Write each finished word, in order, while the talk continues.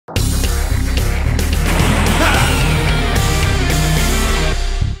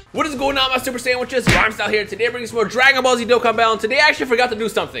going on, my Super Sandwiches? Rhymestyle here. Today bringing some more Dragon Ball Z Dokkan Battle. And today I actually forgot to do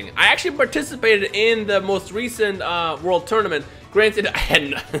something. I actually participated in the most recent World Tournament. Granted,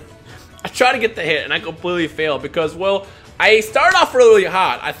 I tried to get the hit and I completely failed because, well, I started off really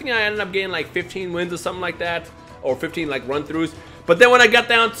hot. I think I ended up getting like 15 wins or something like that, or 15 like run-throughs. But then when I got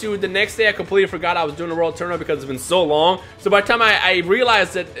down to the next day, I completely forgot I was doing the World Tournament because it's been so long. So by the time I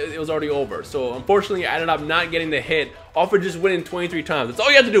realized that it was already over. So unfortunately, I ended up not getting the hit off of just winning 23 times. That's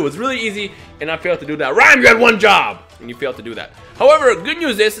all you have to do. It's really easy, and I failed to do that. Rhyme, you had one job, and you failed to do that. However, good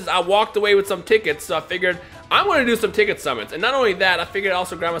news is I walked away with some tickets, so I figured I'm going to do some ticket summons. And not only that, I figured I'd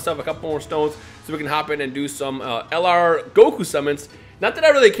also grab myself a couple more stones so we can hop in and do some LR Goku summons. Not that I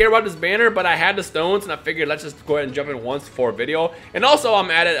really care about this banner, but I had the stones, and I figured let's just go ahead and jump in once for a video. And also, I'm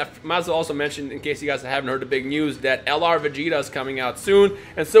at it. I might as well also mention, in case you guys haven't heard the big news, that LR Vegeta is coming out soon,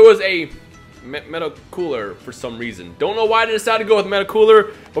 and so is a Meta Cooler for some reason. Don't know why they decided to go with Meta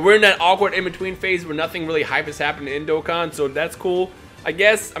Cooler, but we're in that awkward in-between phase where nothing really hype is happening in Dokkan, so that's cool, I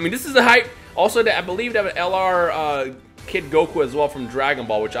guess. I mean, this is a hype. Also, I believe they have an LR Kid Goku as well from Dragon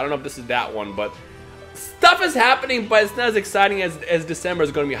Ball, which I don't know if this is that one, but stuff is happening, but it's not as exciting as December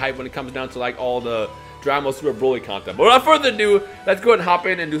is going to be hype when it comes down to like all the Dragon Ball Super Broly content. But without further ado, let's go ahead and hop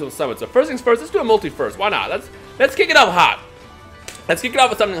in and do some summons. So first things first, let's do a multi first. Why not? Let's kick it off hot. Let's kick it off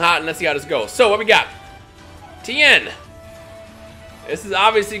with something hot and let's see how this goes. So what we got? Tien. This is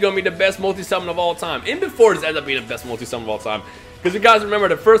obviously going to be the best multi-summon of all time. And before this ends up being the best multi-summon of all time. Because you guys remember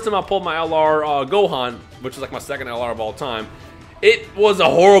the first time I pulled my LR Gohan, which is like my second LR of all time, it was a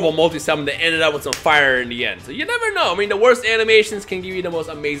horrible multi-summon that ended up with some fire in the end. So you never know. I mean, the worst animations can give you the most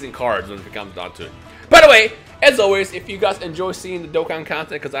amazing cards when it comes down to it. By the way, as always, if you guys enjoy seeing the Dokkan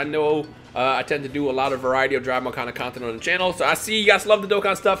content, because I know I tend to do a lot of variety of Dragon Ball kind of content on the channel, so I see you guys love the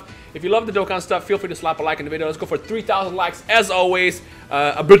Dokkan stuff. If you love the Dokkan stuff, feel free to slap a like in the video. Let's go for 3,000 likes, as always.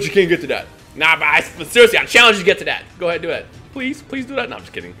 I bet you can't get to that. Nah, but seriously, I challenge you to get to that. Go ahead, do it. Please do that. No, I'm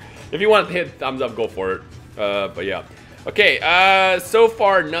just kidding. If you want to hit thumbs up, go for it. But yeah. Okay, so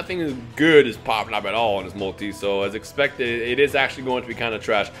far nothing good is popping up at all in this multi, so as expected, it is actually going to be kind of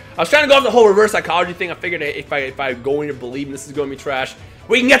trash. I was trying to go off the whole reverse psychology thing. I figured if I go into believing this is going to be trash,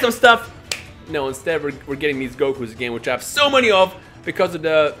 we can get some stuff. No, instead we're getting these Gokus again, which I have so many of because of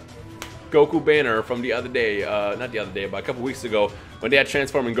the Goku banner from the other day, not the other day, but a couple weeks ago, when they had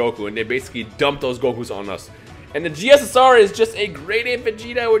Transforming Goku, and they basically dumped those Gokus on us. And the GSSR is just a Grade A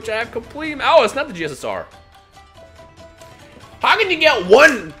Vegeta, which I have completely... Oh, it's not the GSSR. How can you get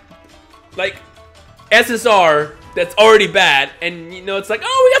one, like, SSR that's already bad, and, you know, it's like,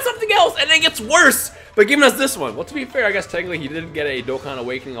 oh, we got something else, and then it gets worse by giving us this one? Well, to be fair, I guess technically he did get a Dokkan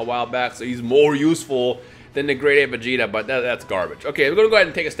Awakening a while back, so he's more useful than the Grade A Vegeta, but that's garbage. Okay, we're going to go ahead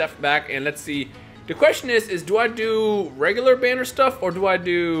and take a step back, and let's see. The question is do I do regular banner stuff, or do I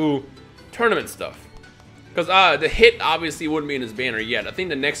do tournament stuff? Because the hit obviously wouldn't be in his banner yet. I think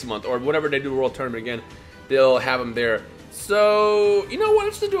the next month, or whenever they do World Tournament again, they'll have him there. So, you know what,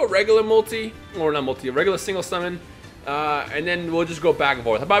 let's just do a regular multi, or not multi, a regular single summon, and then we'll just go back and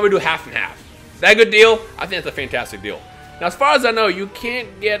forth. How about we do half and half? Is that a good deal? I think that's a fantastic deal. Now, as far as I know, you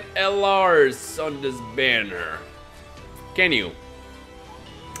can't get LRs on this banner. Can you?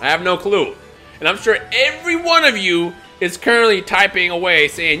 I have no clue. And I'm sure every one of you is currently typing away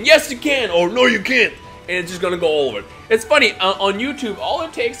saying, yes you can, or no you can't. And it's just going to go all over it. It's funny, on YouTube, all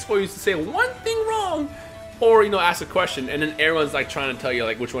it takes for you to say one thing wrong, or, you know, ask a question, and then everyone's like trying to tell you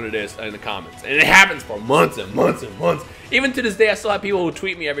like which one it is in the comments. And it happens for months and months and months. Even to this day, I still have people who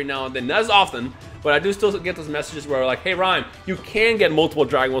tweet me every now and then. Not as often, but I do still get those messages where like, hey Rhyme, you can get multiple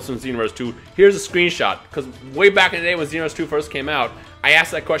Dragon Balls from Xenoverse 2. Here's a screenshot. Because way back in the day when Xenoverse 2 first came out, I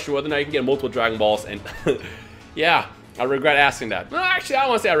asked that question whether or not you can get multiple Dragon Balls, and yeah, I regret asking that. No, actually, I don't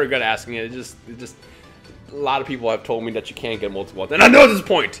want to say I regret asking it. It just a lot of people have told me that you can't get multiple, and I know this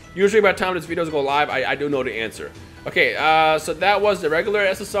point. Usually by the time this videos go live, I do know the answer. Okay, so that was the regular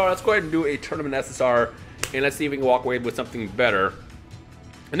SSR. Let's go ahead and do a tournament SSR, and let's see if we can walk away with something better.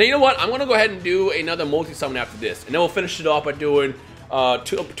 And then you know what? I'm gonna go ahead and do another multi-summon after this, and then we'll finish it off by doing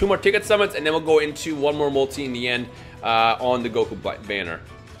two more ticket summons, and then we'll go into one more multi in the end on the Goku banner.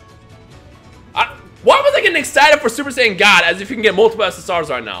 Why was I getting excited for Super Saiyan God as if you can get multiple SSRs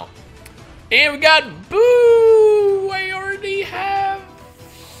right now? And we got Boo! I already have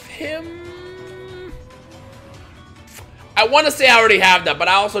him. I want to say I already have that, but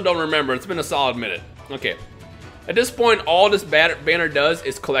I also don't remember. It's been a solid minute. Okay. At this point, all this banner does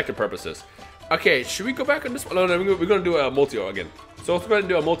is collector purposes. Okay, should we go back on this one? No, we're going to do a multi again. So let's go ahead and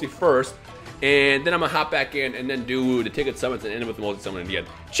do a multi first. And then I'm going to hop back in and then do the ticket summons and end with the multi summon in the end.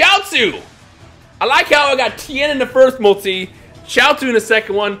 Chaozu! I like how I got Tien in the first multi. Shout in the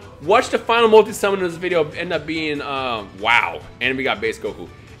second one. Watch the final multi-summon in this video end up being, wow. And we got base Goku.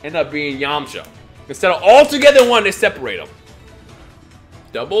 End up being Yamcha. Instead of all together in one, they separate them.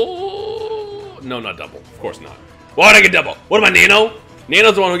 Double? No, not double. Of course not. Why would I get double? What am I, Nano?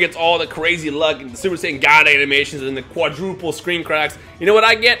 Nano's the one who gets all the crazy luck and the Super Saiyan God animations and the quadruple screen cracks. You know what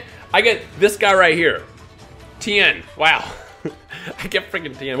I get? I get this guy right here. Tien. Wow. I get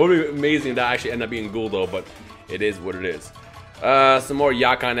freaking Tien. It would be amazing to actually end up being Ghoul though, but it is what it is. Some more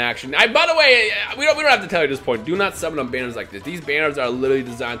Yakan action. By the way, we don't have to tell you at this point. Do not summon on banners like this. These banners are literally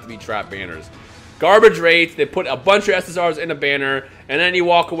designed to be trap banners. Garbage rates. They put a bunch of SSRs in a banner, and then you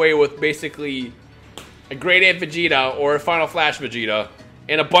walk away with basically a Grade 8 Vegeta or a Final Flash Vegeta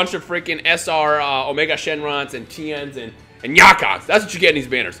and a bunch of freaking SR Omega Shenrons and Tiens and Yakons. That's what you get in these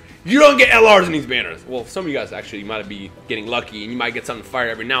banners. You don't get LRs in these banners. Well, some of you guys actually might be getting lucky, and you might get something fire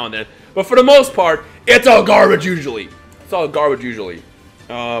every now and then. But for the most part, it's all garbage usually. It's all garbage usually.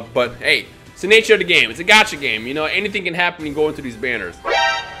 But hey, it's the nature of the game. It's a gacha game. You know, anything can happen when you go into these banners.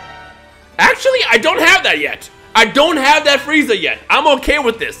 Actually, I don't have that yet. I don't have that Frieza yet. I'm okay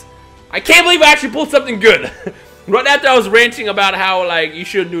with this. I can't believe I actually pulled something good. Right after I was ranting about how, like, you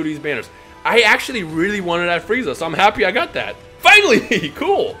shouldn't do these banners. I actually really wanted that Frieza, so I'm happy I got that. Finally!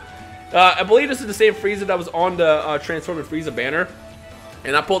 Cool! I believe this is the same Frieza that was on the Transforming Frieza banner.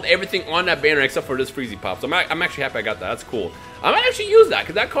 And I pulled everything on that banner except for this Freezy Pop. So I'm actually happy I got that. That's cool. I might actually use that,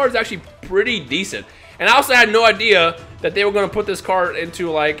 because that card is actually pretty decent. And I also had no idea that they were going to put this card into,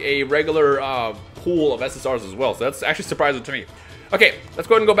 like, a regular pool of SSRs as well. So that's actually surprising to me. Okay, let's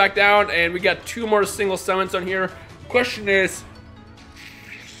go ahead and go back down. And we got 2 more single summons on here. Question is...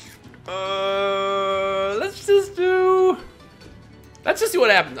 let's just see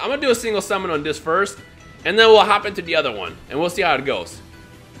what happens. I'm going to do a single summon on this first. And then we'll hop into the other one. And we'll see how it goes.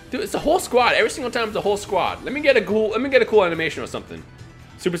 Dude, it's a whole squad. Every single time it's a whole squad. Let me get a cool animation or something.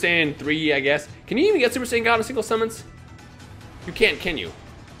 Super Saiyan 3, I guess. Can you even get Super Saiyan God in single summons? You can't, can you?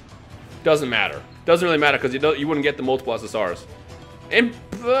 Doesn't matter. Doesn't really matter because you wouldn't get the multiple SSRs. And,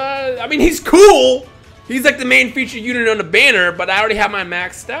 I mean, he's cool. He's like the main featured unit on the banner, but I already have mine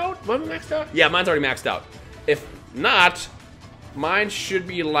maxed out. Am I maxed out? Yeah, mine's already maxed out. If not, mine should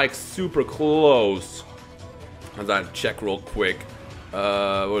be like super close. Let's check real quick.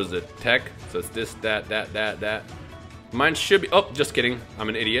 What is it? Tech. So it's this, that. Mine should be. Oh, just kidding. I'm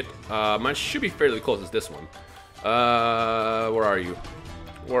an idiot. Mine should be fairly close as this one. Where are you?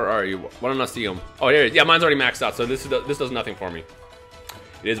 Where are you? Why don't I see him? Oh, here it is. Yeah, mine's already maxed out. So this does nothing for me.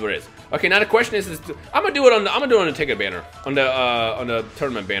 It is what it is. Okay, now the question is I'm gonna do it on the ticket banner, on the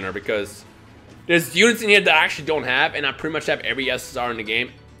tournament banner, because there's units in here that I actually don't have, and I pretty much have every SSR in the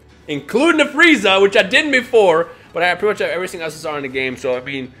game, including the Frieza, which I didn't before, but I pretty much have every single SSR in the game. So I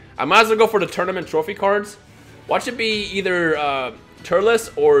mean, I might as well go for the tournament trophy cards. Watch it be either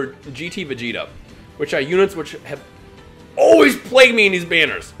Turles or GT Vegeta, which are units which have always plagued me in these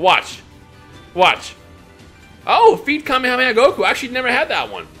banners. Watch. Oh, Feed Kamehameha Goku. I actually never had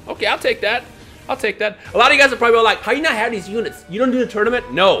that one. Okay, I'll take that. I'll take that. A lot of you guys are probably like, how you not have these units? You don't do the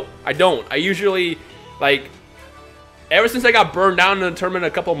tournament? No, I don't. I usually, like, ever since I got burned down in the tournament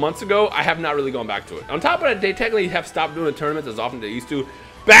a couple months ago, I have not really gone back to it. On top of that, they technically have stopped doing the tournaments as often as they used to.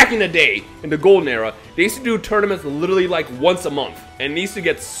 Back in the day, in the golden era, they used to do tournaments literally like once a month. And they used to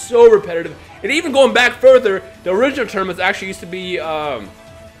get so repetitive. And even going back further, the original tournaments actually used to be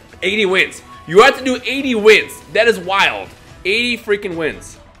 80 wins. You have to do 80 wins. That is wild. 80 freaking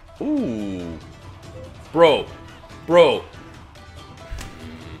wins. Ooh. Bro. For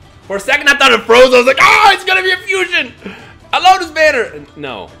a second, I thought it froze. I was like, oh, it's going to be a fusion. I love this banner.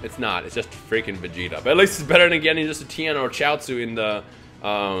 No, it's not. It's just freaking Vegeta. But at least it's better than getting just a Tien or Chaozu in the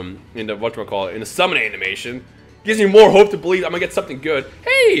whatchamacallit, in the summon animation. Gives me more hope to believe I'm going to get something good.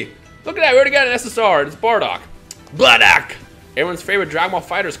 Hey, look at that. We already got an SSR. It's Bardock. Bardock. Everyone's favorite Dragon Ball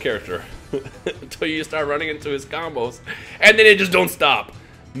FighterZ character. Until you start running into his combos. And then it just don't stop.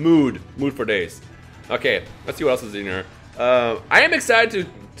 Mood for days. Okay, let's see what else is in here. I am excited to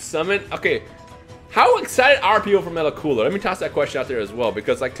summon. Okay, how excited are people for Metal Cooler? Let me toss that question out there as well.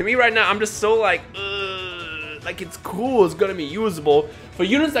 Because, like, to me right now, I'm just so like it's cool, it's gonna be usable. For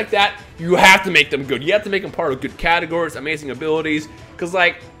units like that, you have to make them good. You have to make them part of good categories, amazing abilities. Because,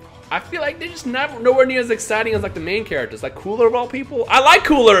 like, I feel like they're just nowhere near as exciting as like the main characters. Like Cooler of all people. I like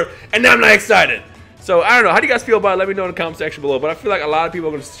Cooler, and now I'm not excited. So I don't know. How do you guys feel about it? Let me know in the comment section below. But I feel like a lot of people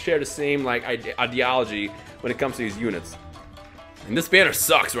are going to share the same like ideology when it comes to these units. And this banner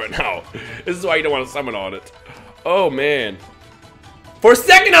sucks right now. This is why you don't want to summon on it. Oh man. For a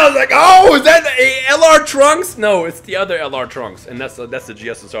second I was like, oh, is that the LR Trunks? No, it's the other LR Trunks, and that's the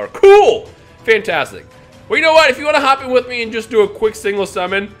GSSR. Cool, fantastic. Well, you know what? If you want to hop in with me and just do a quick single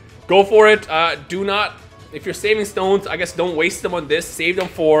summon, go for it. Do not, if you're saving stones, I guess don't waste them on this. Save them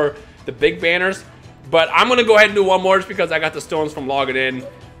for the big banners. But I'm going to go ahead and do one more just because I got the stones from logging in.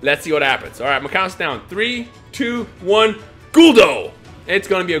 Let's see what happens. All right, I'm going to count us down. 3, 2, 1, Guldo! It's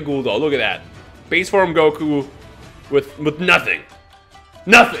going to be a Guldo. Look at that. Base form Goku with nothing.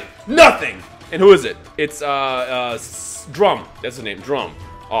 Nothing! Nothing! And who is it? It's Drum. That's the name. Drum.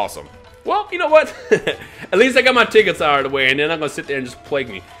 Awesome. Well, you know what? At least I got my tickets out of the way, and they're not going to sit there and just plague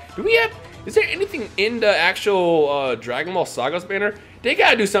me. Do we have... Is there anything in the actual Dragon Ball Saga's banner? They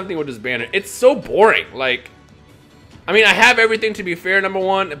gotta do something with this banner. It's so boring. Like, I mean, I have everything to be fair, number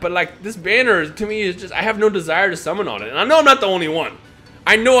one, but like this banner to me is just, I have no desire to summon on it. And I know I'm not the only one.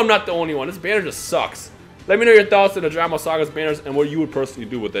 I know I'm not the only one. This banner just sucks. Let me know your thoughts on the Dragon Ball Saga's banners and what you would personally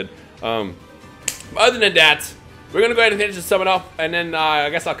do with it. Other than that, we're gonna go ahead and finish this summon up, and then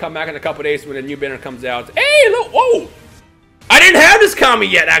I guess I'll come back in a couple days when the new banner comes out. Hey, look! Whoa! I didn't have this Kami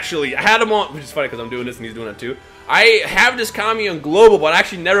yet, actually. I had him on, which is funny because I'm doing this and he's doing it too. I have this Kami on Global, but I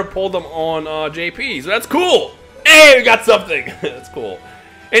actually never pulled them on JP, so that's cool. Hey, we got something. That's cool.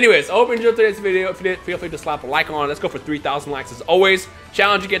 Anyways, I hope you enjoyed today's video. If you did, feel free to slap a like on it. Let's go for 3,000 likes as always.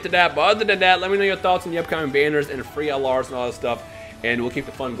 Challenge you get to that. But other than that, let me know your thoughts on the upcoming banners and free LRs and all that stuff. And we'll keep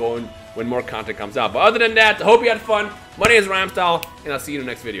the fun going when more content comes out. But other than that, I hope you had fun. My name is Rhymestyle, and I'll see you in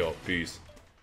the next video. Peace.